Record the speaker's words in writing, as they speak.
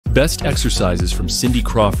Best exercises from Cindy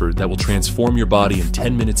Crawford that will transform your body in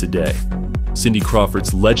 10 minutes a day. Cindy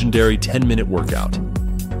Crawford's legendary 10-minute workout.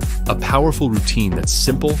 A powerful routine that's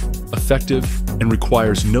simple, effective, and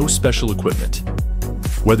requires no special equipment.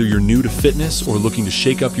 Whether you're new to fitness or looking to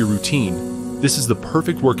shake up your routine, this is the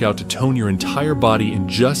perfect workout to tone your entire body in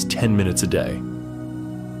just 10 minutes a day.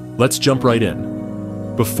 Let's jump right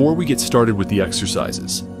in. Before we get started with the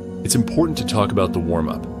exercises, it's important to talk about the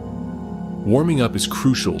warm-up. Warming up is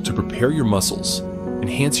crucial to prepare your muscles,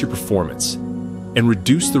 enhance your performance, and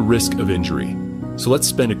reduce the risk of injury. So let's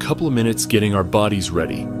spend a couple of minutes getting our bodies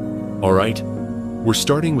ready. All right, we're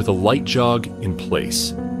starting with a light jog in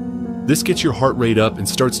place. This gets your heart rate up and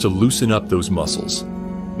starts to loosen up those muscles.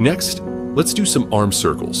 Next, let's do some arm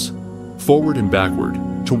circles, forward and backward,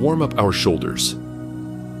 to warm up our shoulders.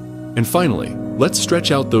 And finally, let's stretch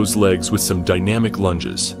out those legs with some dynamic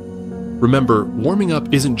lunges. Remember, warming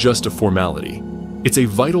up isn't just a formality. It's a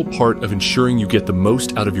vital part of ensuring you get the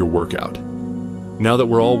most out of your workout. Now that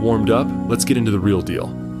we're all warmed up, let's get into the real deal.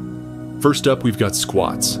 First up, we've got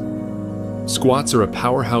squats. Squats are a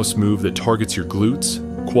powerhouse move that targets your glutes,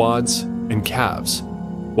 quads, and calves,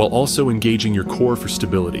 while also engaging your core for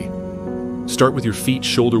stability. Start with your feet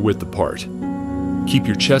shoulder-width apart. Keep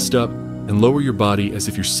your chest up and lower your body as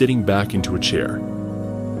if you're sitting back into a chair.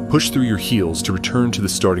 Push through your heels to return to the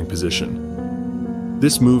starting position.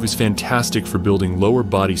 This move is fantastic for building lower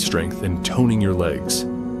body strength and toning your legs.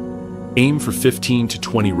 Aim for 15 to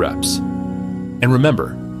 20 reps. And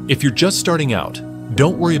remember, if you're just starting out,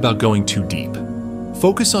 don't worry about going too deep.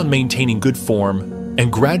 Focus on maintaining good form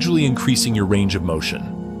and gradually increasing your range of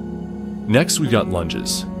motion. Next, we've got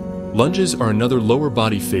lunges. Lunges are another lower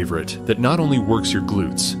body favorite that not only works your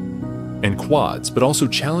glutes and quads, but also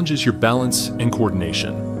challenges your balance and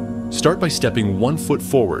coordination. Start by stepping 1 foot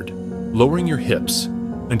forward, lowering your hips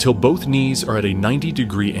until both knees are at a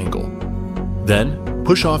 90-degree angle. Then,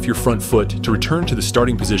 push off your front foot to return to the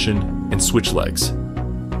starting position and switch legs.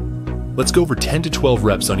 Let's go over 10 to 12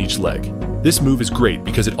 reps on each leg. This move is great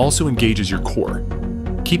because it also engages your core,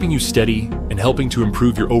 keeping you steady and helping to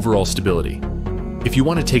improve your overall stability. If you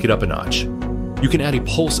want to take it up a notch, you can add a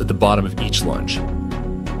pulse at the bottom of each lunge.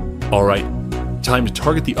 All right, time to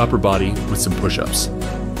target the upper body with some push-ups.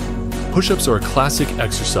 Push-ups are a classic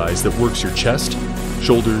exercise that works your chest,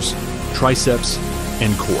 shoulders, triceps,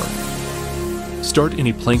 and core. Start in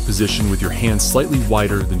a plank position with your hands slightly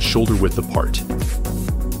wider than shoulder width apart.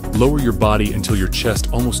 Lower your body until your chest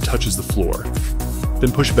almost touches the floor.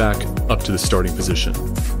 Then push back up to the starting position.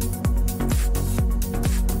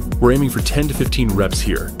 We're aiming for 10 to 15 reps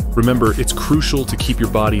here. Remember, it's crucial to keep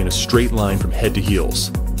your body in a straight line from head to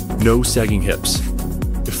heels. No sagging hips.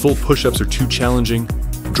 If full push-ups are too challenging,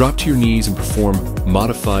 drop to your knees and perform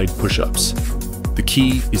modified push-ups. The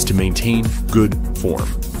key is to maintain good form.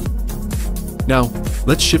 Now,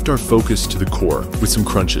 let's shift our focus to the core with some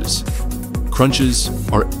crunches. Crunches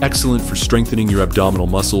are excellent for strengthening your abdominal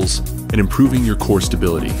muscles and improving your core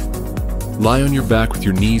stability. Lie on your back with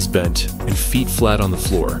your knees bent and feet flat on the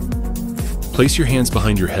floor. Place your hands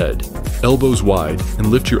behind your head, elbows wide, and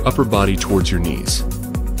lift your upper body towards your knees.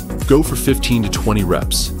 Go for 15 to 20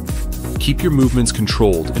 reps. Keep your movements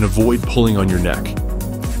controlled and avoid pulling on your neck.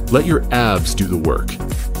 Let your abs do the work.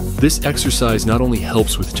 This exercise not only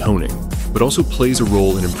helps with toning, but also plays a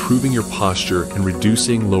role in improving your posture and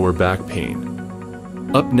reducing lower back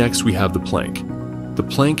pain. Up next, we have the plank. The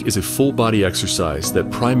plank is a full body exercise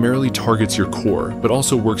that primarily targets your core, but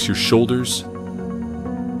also works your shoulders,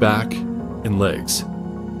 back, and legs.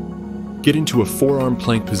 Get into a forearm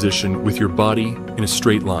plank position with your body in a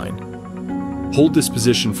straight line. Hold this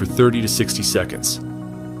position for 30 to 60 seconds.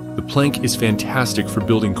 The plank is fantastic for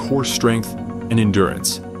building core strength and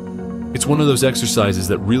endurance. It's one of those exercises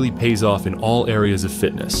that really pays off in all areas of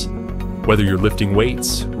fitness, whether you're lifting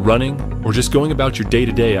weights, running, or just going about your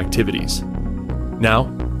day-to-day activities. Now,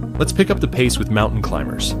 let's pick up the pace with mountain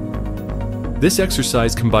climbers. This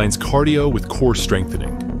exercise combines cardio with core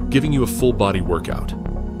strengthening, giving you a full body workout.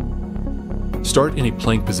 Start in a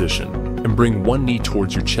plank position and bring one knee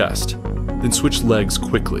towards your chest, then switch legs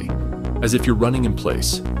quickly, as if you're running in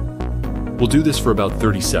place. We'll do this for about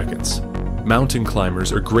 30 seconds. Mountain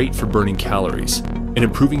climbers are great for burning calories and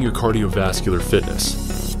improving your cardiovascular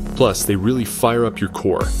fitness. Plus, they really fire up your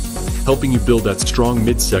core, helping you build that strong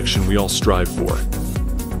midsection we all strive for.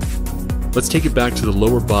 Let's take it back to the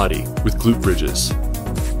lower body with glute bridges.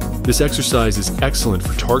 This exercise is excellent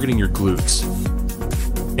for targeting your glutes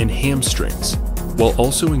and hamstrings while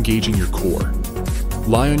also engaging your core.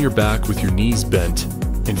 Lie on your back with your knees bent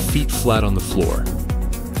and feet flat on the floor.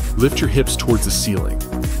 Lift your hips towards the ceiling,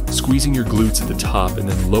 squeezing your glutes at the top and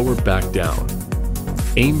then lower back down.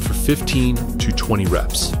 Aim for 15 to 20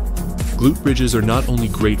 reps. Glute bridges are not only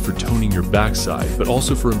great for toning your backside, but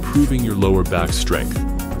also for improving your lower back strength.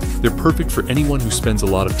 They're perfect for anyone who spends a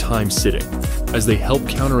lot of time sitting, as they help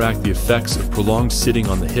counteract the effects of prolonged sitting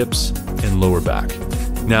on the hips and lower back.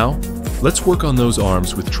 Now, let's work on those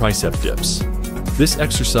arms with tricep dips. This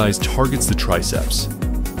exercise targets the triceps,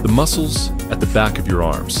 the muscles at the back of your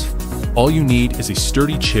arms. All you need is a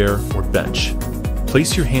sturdy chair or bench.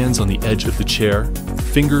 Place your hands on the edge of the chair,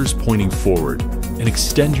 fingers pointing forward, and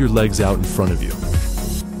extend your legs out in front of you.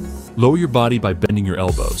 Lower your body by bending your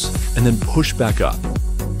elbows, and then push back up.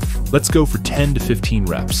 Let's go for 10 to 15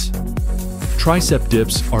 reps. Tricep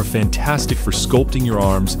dips are fantastic for sculpting your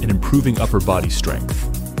arms and improving upper body strength.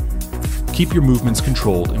 Keep your movements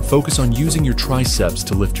controlled and focus on using your triceps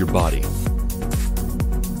to lift your body.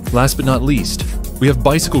 Last but not least, we have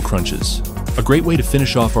bicycle crunches, a great way to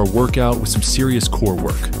finish off our workout with some serious core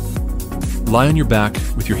work. Lie on your back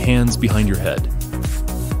with your hands behind your head.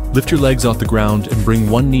 Lift your legs off the ground and bring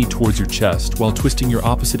one knee towards your chest while twisting your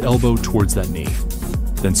opposite elbow towards that knee.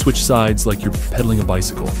 Then switch sides like you're pedaling a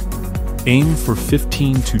bicycle. Aim for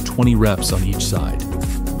 15 to 20 reps on each side.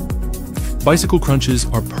 Bicycle crunches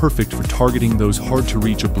are perfect for targeting those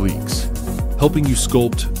hard-to-reach obliques, helping you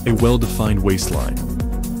sculpt a well-defined waistline.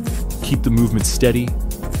 Keep the movement steady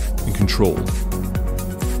and controlled,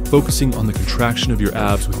 focusing on the contraction of your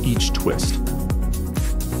abs with each twist.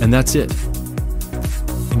 And that's it.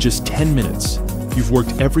 In just 10 minutes, you've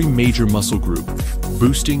worked every major muscle group,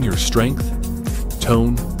 boosting your strength,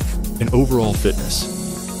 tone, and overall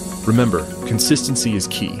fitness. Remember, consistency is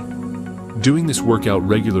key. Doing this workout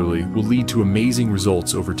regularly will lead to amazing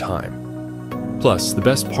results over time. Plus, the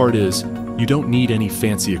best part is, you don't need any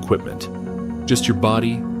fancy equipment, just your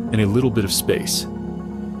body and a little bit of space.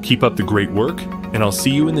 Keep up the great work, and I'll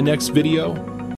see you in the next video.